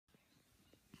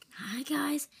Hi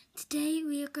guys, today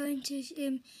we are going to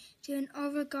do an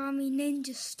origami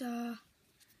ninja star.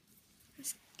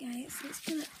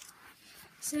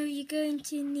 So you're going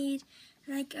to need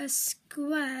like a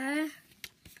square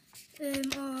or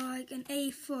like an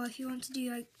A4 if you want to do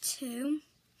like two.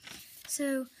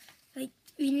 So like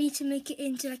we need to make it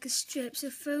into like a strip,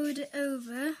 so fold it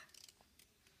over,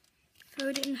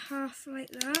 fold it in half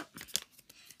like that,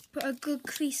 put a good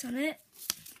crease on it.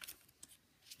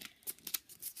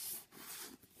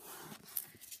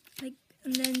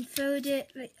 And then fold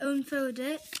it, like unfold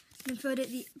it, and fold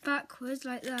it backwards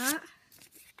like that.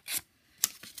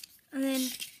 And then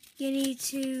you need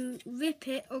to rip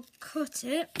it or cut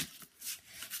it.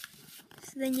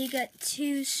 So then you get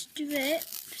two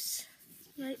strips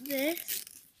like this.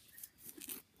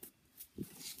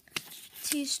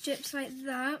 Two strips like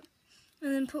that.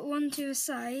 And then put one to the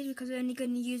side because we're only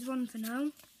going to use one for now.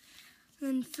 And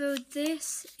then fold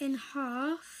this in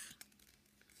half.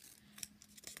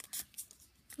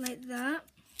 Like that,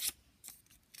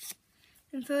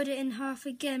 and fold it in half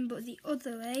again but the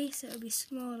other way so it'll be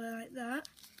smaller like that.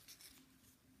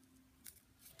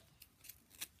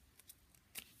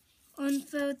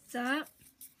 Unfold that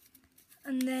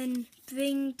and then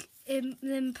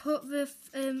then put the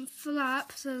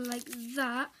flap, so like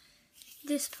that,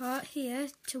 this part here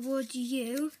towards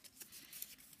you,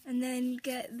 and then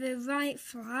get the right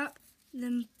flap,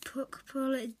 then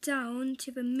pull it down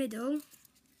to the middle.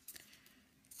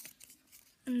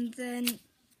 And then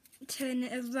turn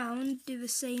it around, do the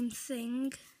same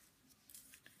thing,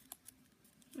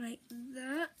 like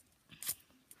that.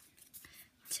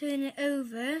 Turn it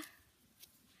over,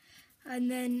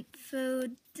 and then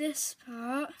fold this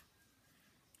part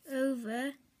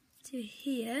over to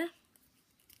here.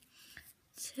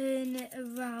 Turn it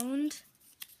around,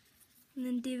 and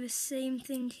then do the same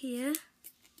thing here,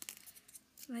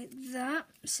 like that.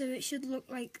 So it should look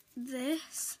like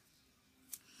this.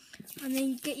 And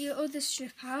then get your other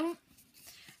strip out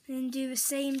and then do the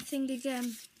same thing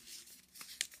again.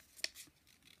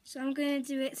 So I'm going to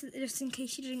do it just in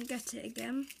case you didn't get it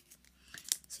again.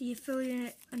 So you're folding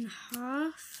it in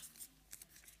half,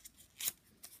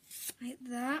 like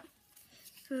that.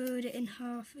 Fold it in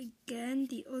half again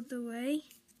the other way,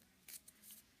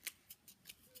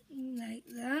 like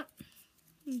that.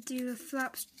 And do the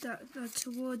flaps that are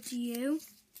towards you.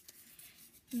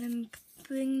 And then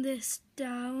bring this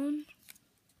down,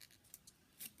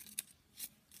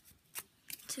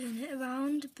 turn it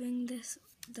around, bring this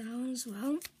down as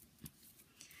well,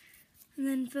 and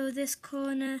then fold this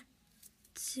corner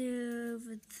to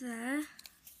over there,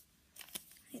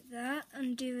 like that,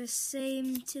 and do the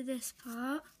same to this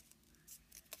part,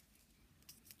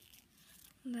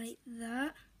 like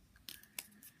that,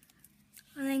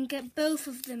 and then get both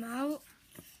of them out.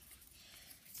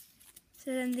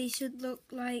 So then they should look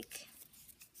like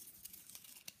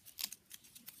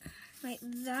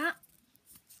that,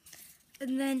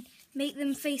 and then make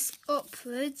them face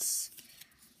upwards,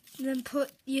 and then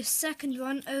put your second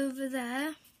one over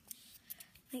there,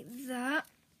 like that,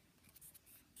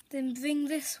 then bring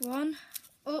this one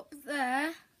up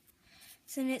there,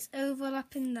 so then it's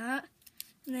overlapping that,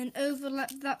 and then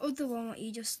overlap that other one what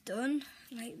you just done,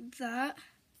 like that,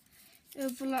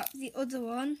 overlap the other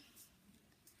one,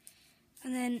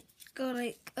 and then go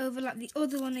like overlap the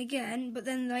other one again, but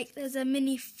then like there's a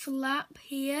mini flap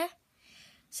here,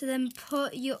 so then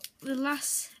put the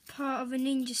last part of a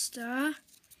ninja star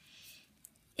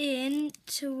in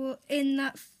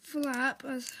that flap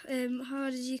as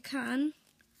hard as you can,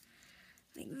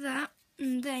 like that,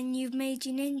 and then you've made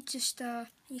your ninja star.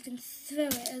 You can throw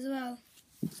it as well,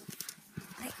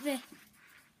 like this.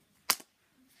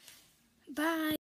 Bye.